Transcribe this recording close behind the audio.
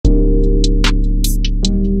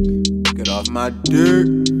Off my dick.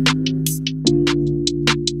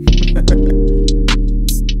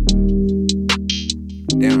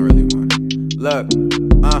 They don't really want it.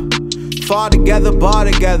 Look, fall together, ball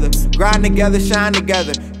together, grind together, shine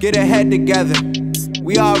together, get ahead together.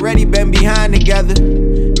 We already been behind together.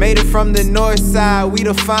 Made it from the north side, we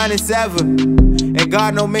the finest ever. And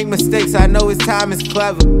God don't make mistakes, I know his time is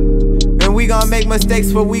clever. And we gon' make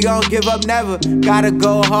mistakes, but we gon' give up never. Gotta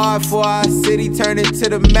go hard for our city, turn it to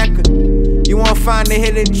the Mecca. You won't find the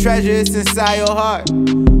hidden treasure, it's inside your heart.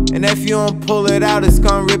 And if you don't pull it out, it's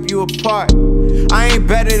gonna rip you apart. I ain't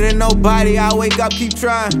better than nobody, I wake up, keep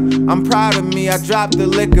trying. I'm proud of me, I dropped the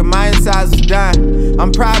liquor, my insides was dying.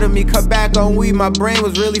 I'm proud of me, cut back on weed, my brain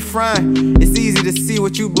was really frying. It's easy to see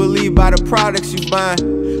what you believe by the products you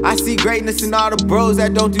buying. I see greatness in all the bros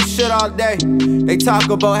that don't do shit all day. They talk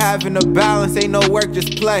about having a balance, ain't no work,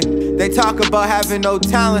 just play. They talk about having no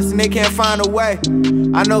talents and they can't find a way.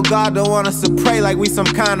 I know God don't want us to pray like we some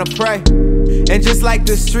kind of prey. And just like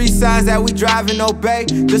the street signs that we drive and obey,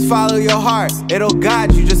 just follow your heart, it'll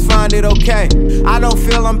guide you, just find it okay. I don't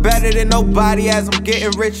feel I'm better than nobody as I'm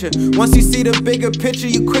getting richer. Once you see the bigger picture,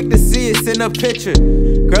 you quick to see it's in a picture.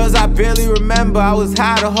 Girls I barely remember, I was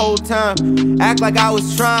high the whole time. Act like I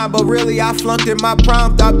was trying, but really I flunked in my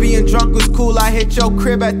prime. Thought being drunk was cool, I hit your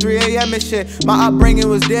crib at 3 AM and shit. My upbringing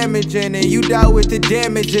was damaging and you dealt with the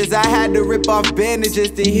damages. I had to rip off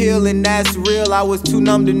bandages to heal, and that's real. I was too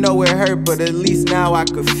numb to know it hurt, but at least now I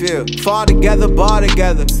could feel. Fall together, ball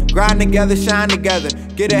together, grind together, shine together,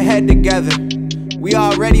 get ahead together. We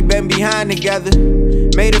already been behind together.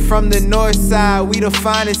 Made it from the north side, we the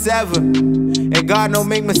finest ever. And God don't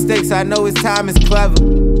make mistakes, I know his time is clever.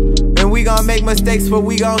 And we gon' make mistakes, but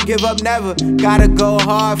we gon' give up never. Gotta go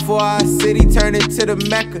hard for our city, turn it to the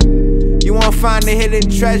Mecca. You won't find the hidden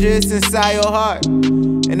treasure, it's inside your heart.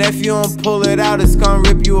 And if you don't pull it out, it's gonna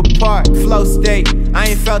rip you apart. Flow state, I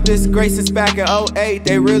ain't felt this great since back in 08.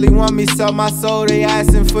 They really want me, sell my soul, they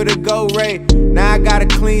asking for the go rate. Now I got a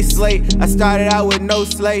clean slate, I started out with no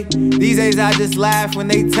slate. These days I just laugh when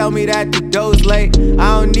they tell me that the dough's late.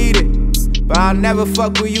 I don't need it, but I'll never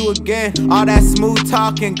fuck with you again. All that smooth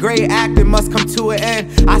talking, great acting must come to an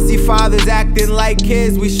end. I see fathers acting like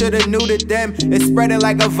kids, we should've knew to them. It's spreading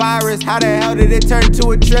like a virus, how the hell did it turn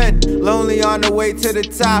to a trend? Lonely on the way to the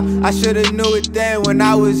top, I should've knew it then. When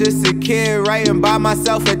I was just a kid, writing by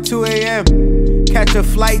myself at 2 AM. Catch a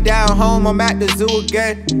flight down home, I'm at the zoo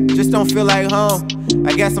again. Just don't feel like home,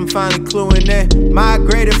 I guess I'm finally cluing in.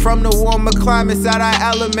 Migrated from the warmer climates out our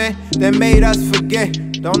element that made us forget.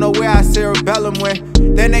 Don't know where our cerebellum went.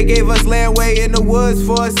 Then they gave us land way in the woods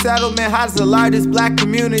for a settlement. How's the largest black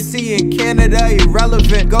community in Canada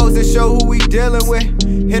irrelevant? Goes to show who we dealing with.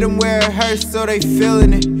 Hit them where it hurts so they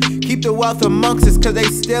feeling it. Keep the wealth amongst us cause they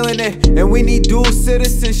stealing it. And we need dual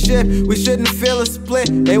citizenship, we shouldn't feel a split.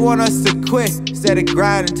 They want us to quit instead of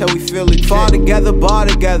grind until we feel it. Fall together, ball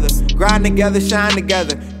together, grind together, shine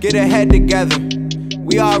together, get ahead together.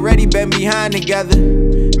 We already been behind together.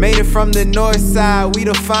 Made it from the north side, we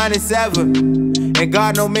the finest ever. And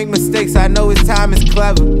God don't make mistakes, I know his time is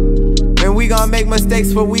clever. And we gon' make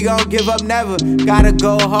mistakes, but we gon' give up never. Gotta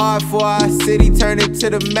go hard for our city, turn it to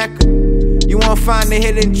the Mecca. You won't find the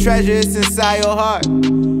hidden treasure, it's inside your heart.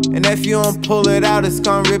 And if you don't pull it out, it's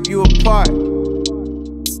gonna rip you apart.